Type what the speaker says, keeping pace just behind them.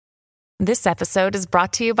This episode is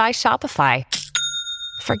brought to you by Shopify.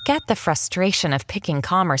 Forget the frustration of picking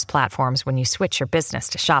commerce platforms when you switch your business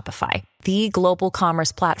to Shopify, the global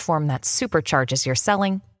commerce platform that supercharges your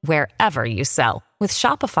selling wherever you sell. With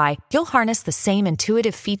Shopify, you'll harness the same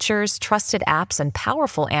intuitive features, trusted apps, and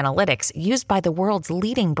powerful analytics used by the world's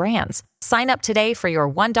leading brands. Sign up today for your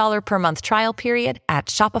 $1 per month trial period at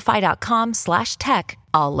shopify.com/tech,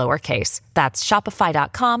 all lowercase. That's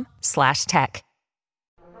shopify.com/tech.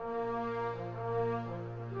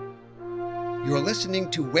 You're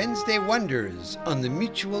listening to Wednesday Wonders on the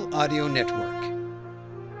Mutual Audio Network.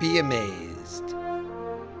 Be amazed.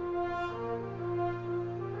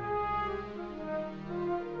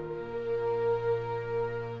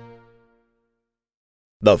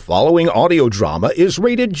 The following audio drama is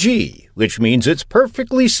rated G, which means it's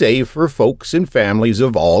perfectly safe for folks and families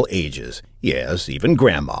of all ages. Yes, even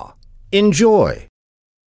Grandma. Enjoy.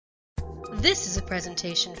 This is a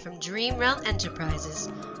presentation from Dream Realm Enterprises,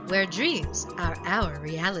 where dreams are our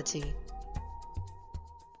reality.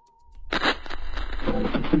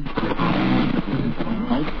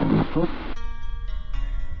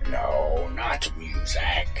 No, not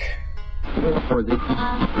music.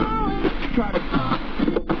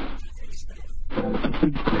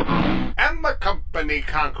 And the company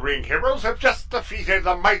conquering heroes have just defeated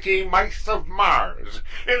the mighty mice of Mars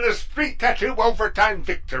in the Street Tattoo Overtime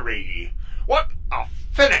victory. What a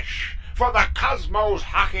finish for the Cosmos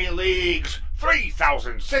Hockey League's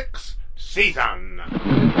 3006 season!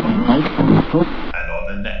 And on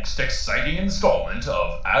the next exciting installment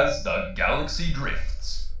of As the Galaxy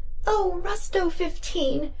Drifts. Oh, Rusto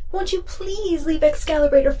 15, won't you please leave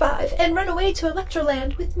Excalibrator 5 and run away to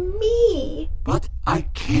Electroland with me? But I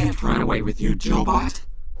can't run away with you, Jobot.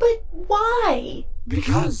 But why?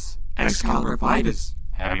 Because Excalibur 5 is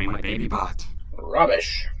having my baby bot.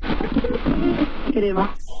 Rubbish.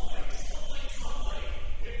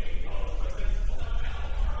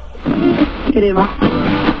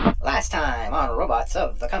 Last time on Robots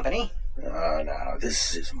of the Company. Now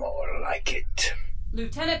this is more like it.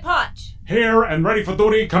 Lieutenant Potch. Here and ready for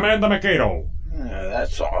duty, Commander Mikado.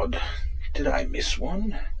 That's odd. Did I miss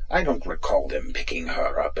one? I don't recall them picking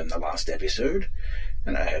her up in the last episode,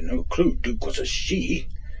 and I had no clue Duke was a she.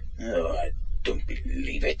 Oh, I don't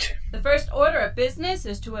believe it. The first order of business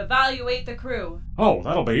is to evaluate the crew. Oh,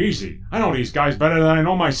 that'll be easy. I know these guys better than I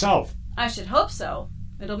know myself. I should hope so.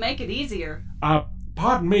 It'll make it easier.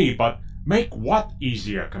 Pardon me, but make what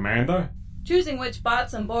easier, Commander? Choosing which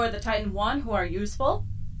bots on board the Titan I who are useful,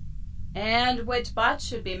 and which bots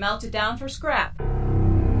should be melted down for scrap.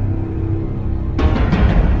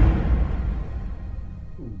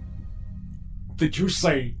 Did you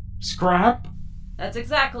say scrap? That's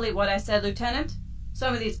exactly what I said, Lieutenant.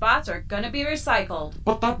 Some of these bots are gonna be recycled.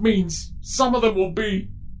 But that means some of them will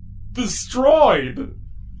be destroyed.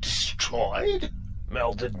 Destroyed?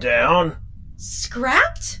 Melted down?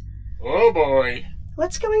 Scrapped? Oh boy.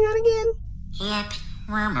 What's going on again? Yep,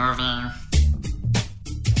 we're moving.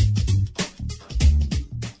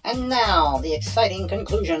 And now, the exciting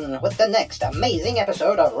conclusion with the next amazing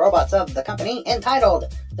episode of Robots of the Company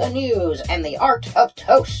entitled The News and the Art of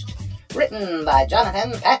Toast, written by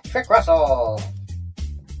Jonathan Patrick Russell.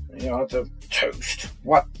 The art of toast?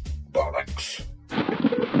 What bollocks?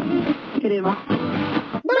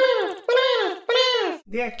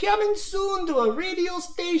 They're coming soon to a radio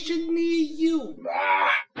station near you.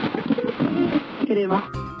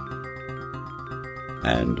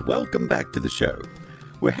 And welcome back to the show.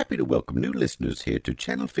 We're happy to welcome new listeners here to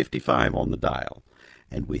Channel 55 on the dial.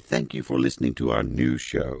 And we thank you for listening to our new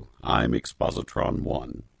show. I'm Expositron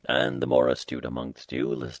 1. And the more astute amongst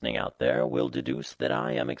you listening out there will deduce that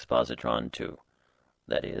I am Expositron 2.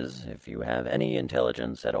 That is, if you have any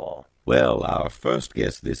intelligence at all. Well, our first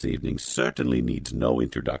guest this evening certainly needs no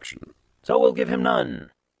introduction. So we'll give him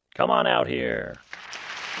none. Come on out here.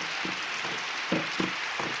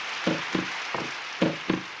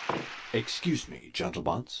 Excuse me,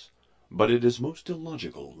 gentlebots, but it is most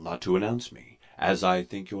illogical not to announce me, as I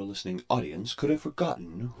think your listening audience could have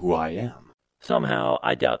forgotten who I am. Somehow,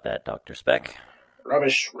 I doubt that, Dr. Speck.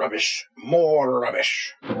 Rubbish, rubbish, more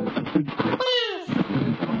rubbish.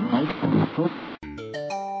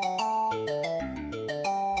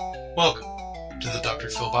 Welcome to the Dr.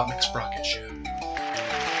 Philbot McSprocket Show.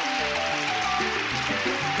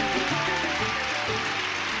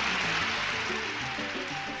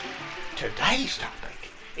 Today's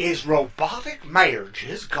topic is robotic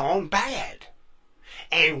marriages gone bad.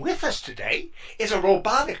 And with us today is a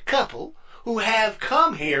robotic couple who have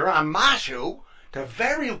come here on my show to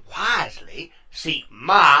very wisely seek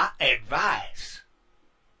my advice.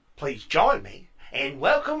 Please join me and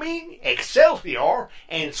welcoming Excelsior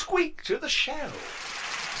and Squeak to the show.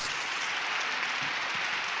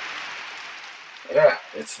 Yeah,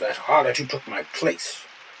 it's that harlot who took my place.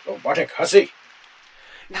 Robotic hussy.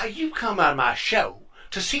 Now you come on my show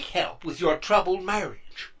to seek help with your troubled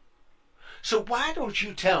marriage. So why don't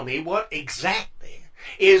you tell me what exactly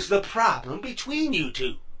is the problem between you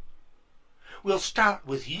two? We'll start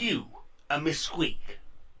with you, Miss Squeak.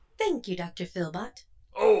 Thank you, Dr. Philbot.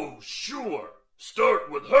 Oh, sure.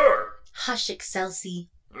 Start with her. Hush, Excelsi.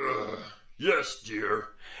 Yes, dear.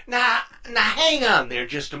 Now hang on there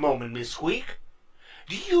just a moment, Miss Squeak.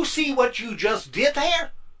 Do you see what you just did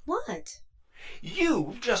there? What?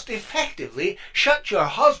 You've just effectively shut your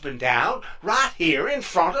husband down right here in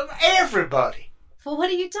front of everybody. Well, what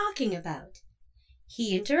are you talking about?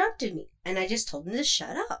 He interrupted me, and I just told him to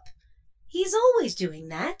shut up. He's always doing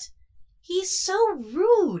that. He's so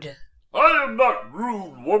rude. I am not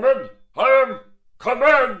rude, woman. I am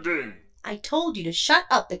commanding. I told you to shut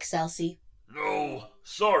up, Excelsi. No,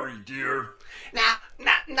 sorry, dear.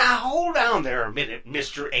 Now hold on there a minute,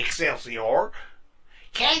 Mr. Excelsior.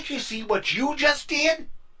 Can't you see what you just did?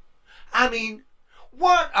 I mean,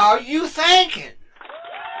 what are you thinking?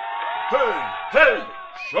 Hey,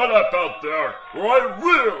 shut up out there, or I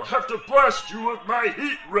will have to blast you with my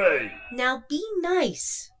heat ray. Now be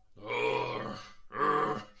nice.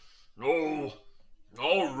 No.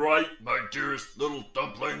 All right, my dearest little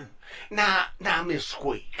dumpling. Now, Miss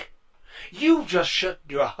Squeak, you've just shut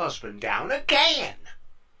your husband down again.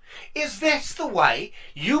 Is this the way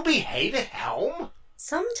you behave at home?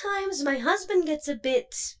 Sometimes my husband gets a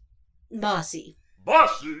bit bossy.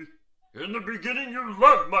 Bossy? In the beginning you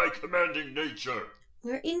loved my commanding nature.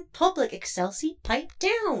 We're in public, Excelsi. Pipe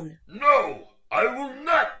down. No, I will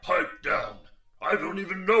not pipe down. I don't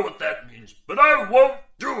even know what that means, but I won't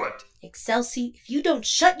do it. Excelsi, if you don't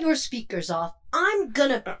shut your speakers off, I'm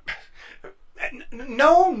gonna...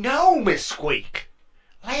 No, Miss Squeak.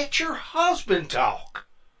 Let your husband talk.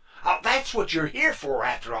 That's what you're here for,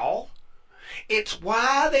 after all. It's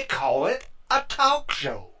why they call it a talk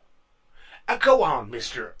show. Go on,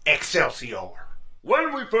 Mr. Excelsior.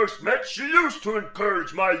 When we first met, she used to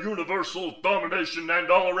encourage my universal domination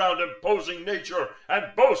and all-around imposing nature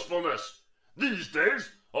and boastfulness. These days,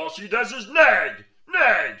 all she does is nag.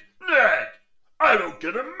 I don't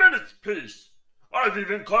get a minute's peace. I've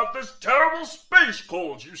even caught this terrible space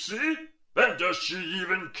cold, you see? And does she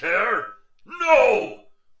even care? No!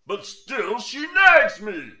 But still she nags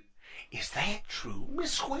me. Is that true,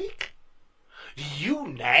 Miss Squeak? Do you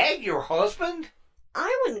nag your husband?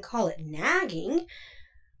 I wouldn't call it nagging.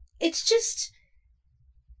 It's just...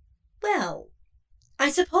 Well, I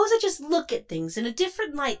suppose I just look at things in a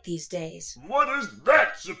different light these days. What is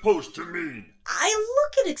that supposed to mean? I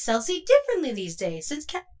look at Excelsi differently these days,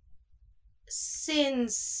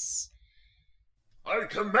 since... I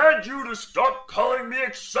command you to stop calling me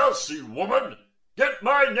Excelsi, woman! Get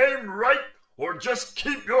my name right, or just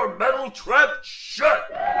keep your metal trap shut!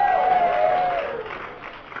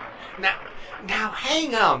 Now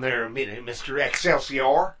hang on there a minute, Mr.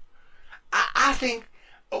 Excelsior. I think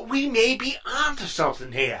we may be onto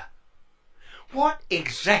something here. What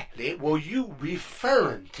exactly were you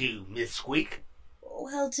referring to, Miss Squeak?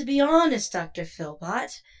 Well, to be honest, Dr.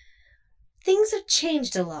 Philbot, things have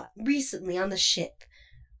changed a lot recently on the ship.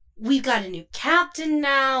 We've got a new captain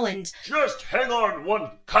now, and... Just hang on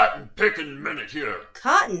one cotton-picking minute here.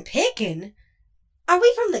 Cotton-picking? Are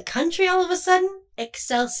we from the country all of a sudden?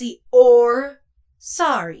 Excelsior?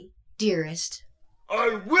 Sorry, dearest.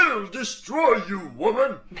 I will destroy you,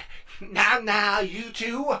 woman. Now, you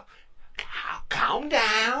two, calm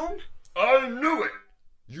down. I knew it.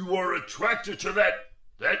 You are attracted to that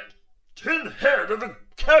tin head of a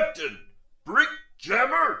captain, Brick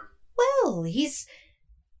Jammer. Well, he's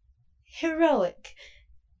heroic,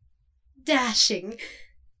 dashing,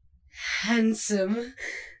 handsome.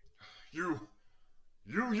 You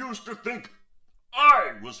used to think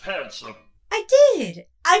I was handsome. I did.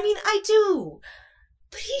 I mean, I do.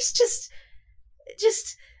 But he's just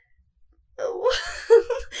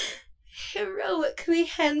heroically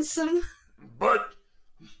handsome. But...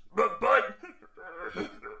 I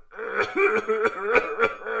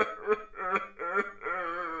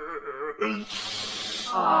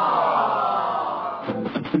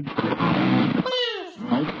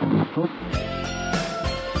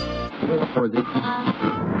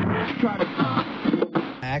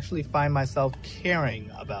actually find myself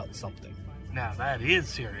caring about something. Now that is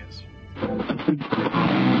serious.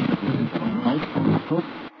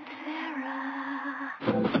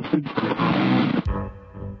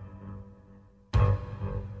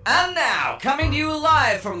 And now, coming to you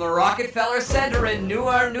live from the Rockefeller Center in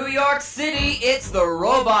Newark, New York City, it's the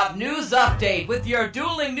Robot News Update with your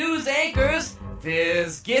dueling news anchors,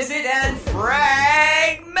 Fizz, Gizzard, and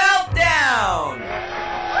Frag Meltdown!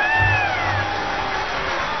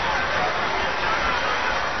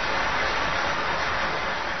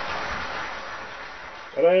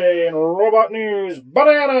 Today in Robot News,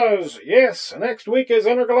 bananas! Yes, next week is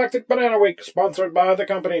Intergalactic Banana Week, sponsored by the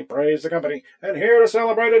company. Praise the company. And here to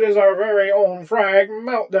celebrate it is our very own Frag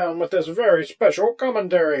Meltdown with this very special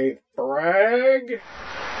commentary. Frag?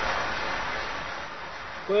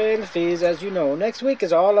 Well, Fizz, as you know, next week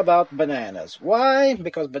is all about bananas. Why?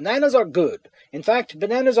 Because bananas are good. In fact,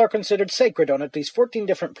 bananas are considered sacred on at least 14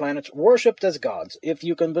 different planets, worshipped as gods, if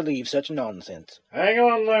you can believe such nonsense. Hang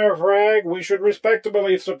on there, Frag. We should respect the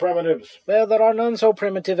beliefs of primitives. Well, there are none so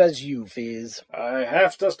primitive as you, Fizz. I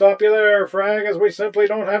have to stop you there, Frag, as we simply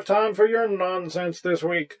don't have time for your nonsense this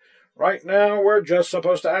week. Right now, we're just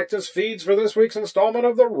supposed to act as feeds for this week's installment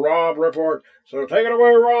of the Rob Report. So take it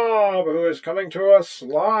away, Rob, who is coming to us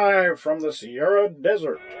live from the Sierra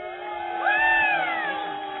Desert.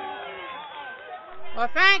 Well,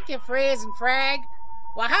 thank you, Frizz and Frag.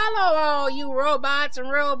 Well, hello, all you robots and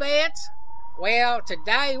robettes. Well,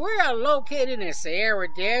 today we're located in the Sierra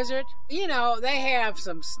Desert. You know, they have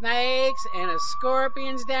some snakes and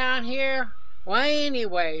scorpions down here. Well,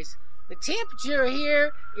 anyways, the temperature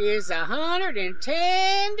here is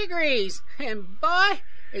 110 degrees. And boy,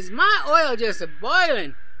 is my oil just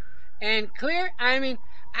boiling. And clear, I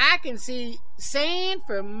can see sand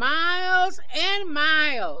for miles and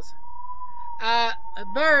miles.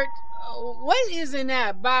 Bert, what is in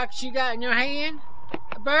that box you got in your hand?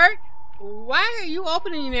 Bert, why are you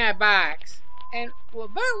opening that box? And, well,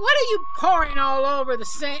 Bert, what are you pouring all over the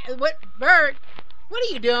sand? Bert, what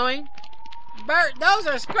are you doing? Bert, those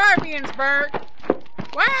are scorpions, Bert.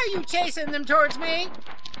 Why are you chasing them towards me?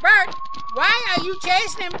 Bert, why are you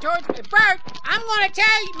chasing them towards me? Bert, I'm going to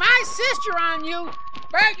tell you my sister on you.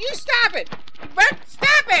 Bert, you stop it. Bert,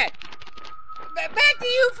 stop it. Back to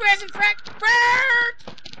you, Frizz and Frag. Bert!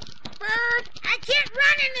 Bert, I can't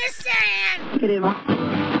run in this sand!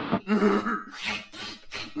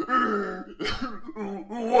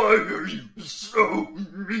 Why are you so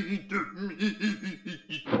mean to me?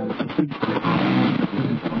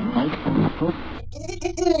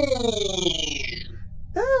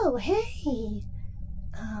 Oh, hey.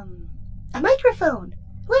 A microphone.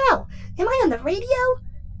 Wow, am I on the radio?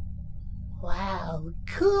 Wow,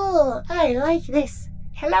 cool. I like this.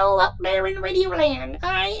 Hello up there in Radioland.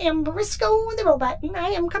 I am Briscoe the Robot, and I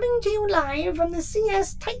am coming to you live from the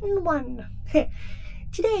CS Titan 1.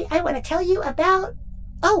 Today, I want to tell you about...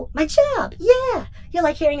 Oh, my job! Yeah! You'll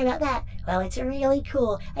like hearing about that. Well, it's really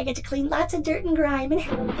cool. I get to clean lots of dirt and grime, and...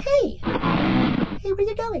 Hey! Hey, where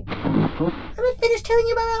you going? I'm not finished telling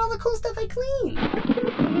you about all the cool stuff I clean.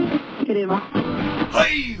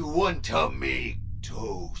 I want to make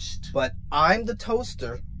toast. But I'm the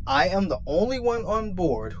toaster. I am the only one on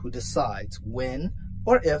board who decides when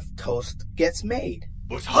or if toast gets made.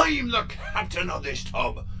 But I'm the captain of this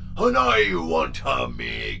tub, and I want to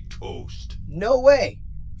make toast. No way.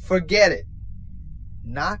 Forget it.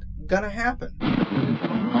 Not gonna happen.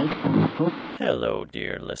 Hello,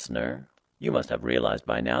 dear listener. You must have realized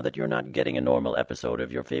by now that you're not getting a normal episode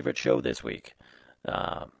of your favorite show this week.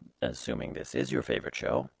 Assuming this is your favorite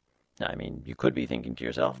show. I mean, you could be thinking to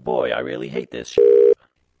yourself, boy, I really hate this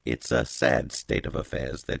It's a sad state of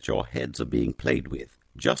affairs that your heads are being played with,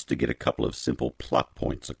 just to get a couple of simple plot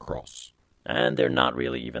points across. And they're not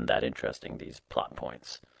really even that interesting, these plot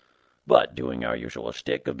points. But doing our usual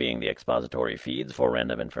shtick of being the expository feeds for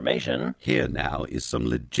random information... Here now is some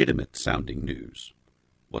legitimate-sounding news.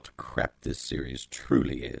 What crap this series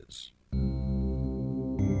truly is.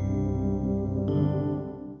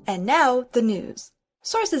 And now, the news.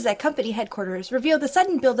 Sources at company headquarters reveal the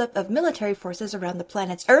sudden buildup of military forces around the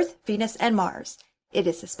planets Earth, Venus, and Mars. It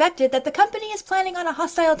is suspected that the company is planning on a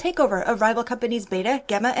hostile takeover of rival companies Beta,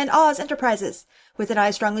 Gamma, and Oz Enterprises, with an eye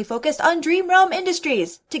strongly focused on Dream Realm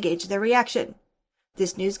Industries to gauge their reaction.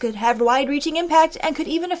 This news could have wide-reaching impact and could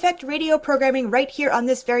even affect radio programming right here on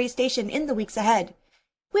this very station in the weeks ahead.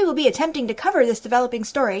 We will be attempting to cover this developing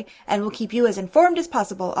story, and will keep you as informed as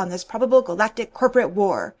possible on this probable galactic corporate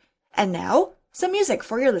war. And now, some music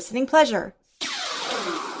for your listening pleasure.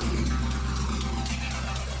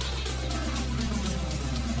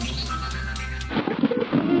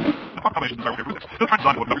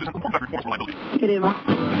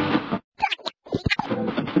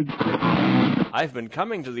 I've been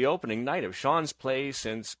coming to the opening night of Sean's play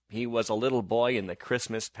since he was a little boy in the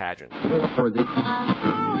Christmas pageant.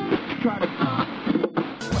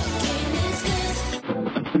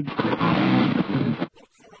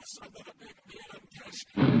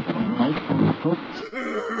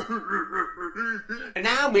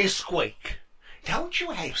 Now, Miss Squeak, don't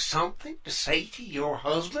you have something to say to your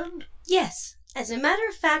husband? Yes, as a matter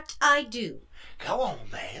of fact, I do. Go on,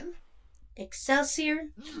 then. Excelsior?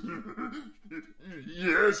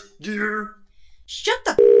 Yes, dear? Shut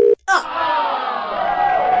the up!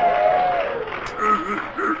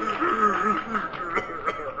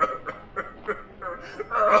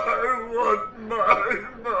 I want my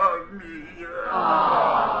mommy.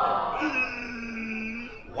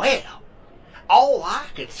 Well, all I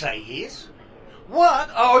can say is, what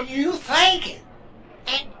are you thinking?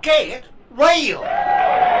 And get real.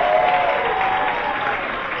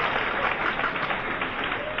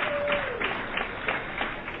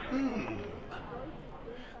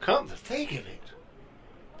 Come to think of it,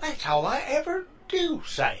 that's all I ever do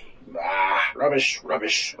say. Rubbish,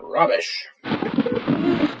 rubbish, rubbish.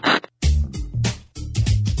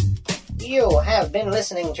 You have been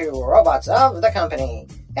listening to Robots of the Company,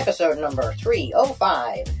 episode number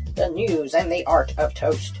 305, The News and the Art of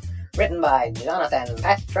Toast, written by Jonathan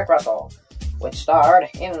Patrick Russell, which starred,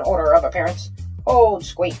 in order of appearance, Old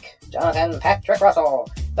Squeak, Jonathan Patrick Russell,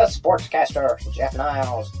 the sportscaster, Jeff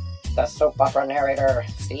Niles, the soap opera narrator,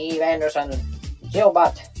 Steve Anderson,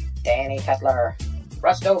 Gilbot, Danny Cutler,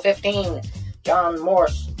 Rusto15, John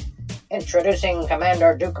Morse, introducing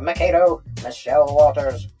Commander Duke Mikado, Michelle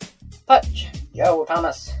Walters, Putch, Joe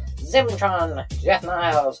Thomas, Zimtron, Jeff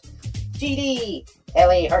Niles, GD,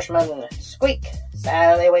 Ellie Hirschman, Squeak,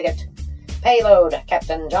 Sally Wiggett, Payload,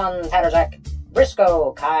 Captain John Tatterzak,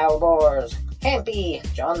 Briscoe, Kyle Bors, Campy,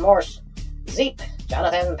 John Morse, Zeep,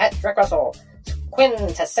 Jonathan Patrick Russell,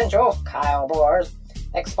 Quintessential, Kyle Bors,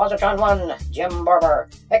 Expositron 1, Jim Barber,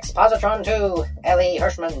 Expositron 2, Ellie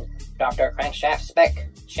Hirschman, Dr. Crankshaft Speck,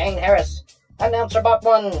 Shane Harris, Announcer Bot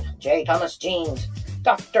 1, J. Thomas Jeans,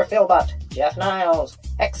 Dr. Philbot, Jeff Niles,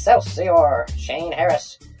 Excelsior, Shane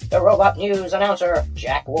Harris, the Robot News Announcer,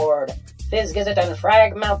 Jack Ward, Fizz Gizzet and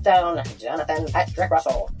Frag Meltdown, Jonathan Patrick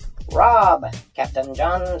Russell, Rob, Captain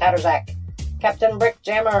John Tatterzak, Captain Brick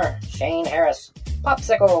Jammer, Shane Harris,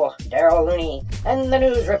 Popsicle, Daryl Looney, and the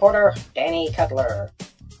news reporter, Danny Cutler.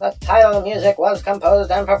 The title music was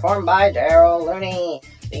composed and performed by Daryl Looney.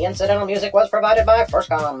 The incidental music was provided by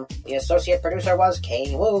FirstCom. The associate producer was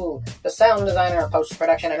Kay Wu. The sound designer,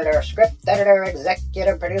 post-production editor, script editor,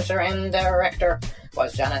 executive producer, and director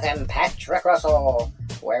was Jonathan Patrick Russell.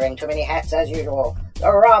 Wearing too many hats as usual, the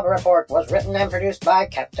Rob Report was written and produced by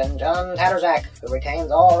Captain John Tatterzak, who retains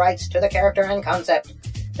all rights to the character and concept.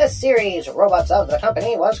 The series, Robots of the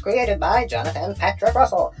Company, was created by Jonathan Patrick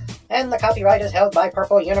Russell, and the copyright is held by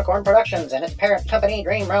Purple Unicorn Productions and its parent company,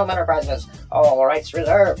 Dream Realm Enterprises. All rights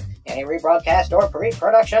reserved. Any rebroadcast or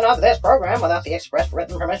pre-production of this program without the express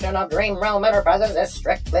written permission of Dream Realm Enterprises is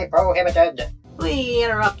strictly prohibited. We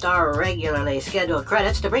interrupt our regularly scheduled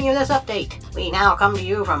credits to bring you this update. We now come to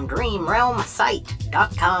you from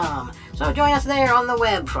DreamRealmSite.com, so join us there on the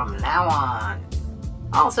web from now on.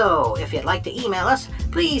 Also, if you'd like to email us,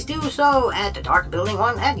 please do so at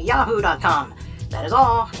darkbuilding1@yahoo.com. That is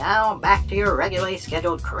all. Now back to your regularly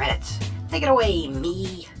scheduled credits. Take it away,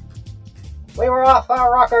 me. We were off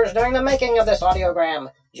our rockers during the making of this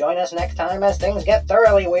audiogram. Join us next time as things get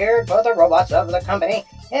thoroughly weird for the Robots of the Company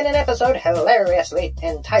in an episode hilariously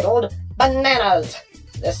entitled Bananas.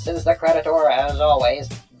 This is the Creditor, as always,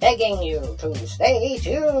 begging you to stay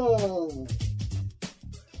tuned.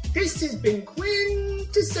 This has been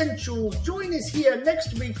Quintessential. Join us here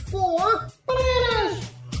next week for Bananas!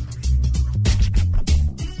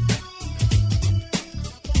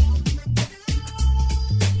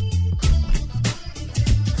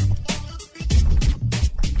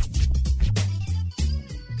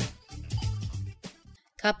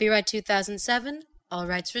 Copyright 2007, all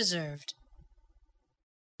rights reserved.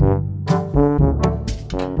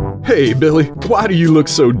 Hey, Billy, why do you look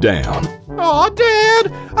so down? Aw,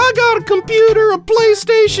 Dad, I got a computer, a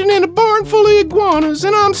PlayStation, and a barn full of iguanas,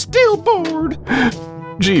 and I'm still bored.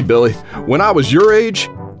 Gee, Billy, when I was your age,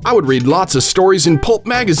 I would read lots of stories in pulp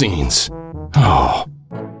magazines. Oh,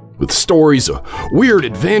 with stories of weird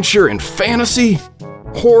adventure and fantasy,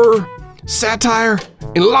 horror, satire,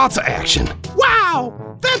 and lots of action.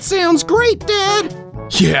 Wow, that sounds great, Dad.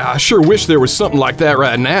 Yeah, I sure wish there was something like that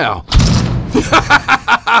right now.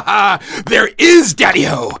 There is,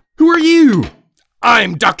 Daddy-O! Who are you?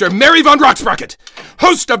 I'm Dr. Mary Von Rocksprocket,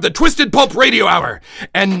 host of the Twisted Pulp Radio Hour.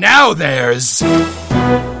 And now there's...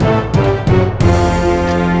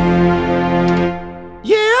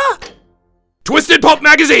 Yeah? Twisted Pulp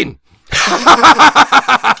Magazine!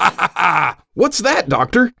 What's that,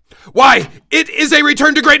 Doctor? Why, it is a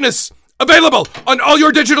return to greatness! Available on all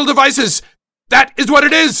your digital devices! That is what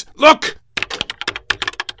it is! Look!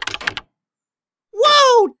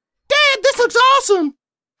 this looks awesome.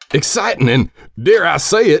 Exciting and, dare I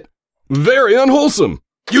say it, very unwholesome.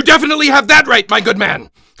 You definitely have that right, my good man.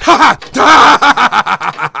 Ha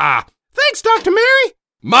ha! Thanks, Dr. Mary.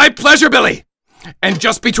 My pleasure, Billy. And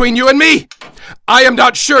just between you and me, I am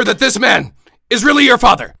not sure that this man is really your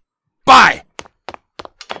father. Bye.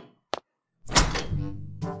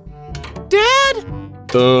 Dad?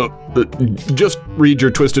 Just read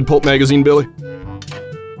your Twisted Pulp magazine, Billy.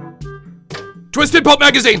 Twisted Pulp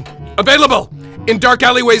magazine, available in dark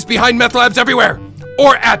alleyways behind meth labs everywhere,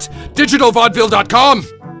 or at digitalvaudeville.com.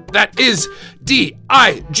 That is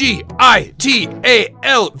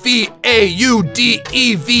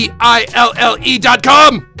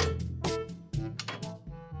DIGITALVAUDEVILLE.com.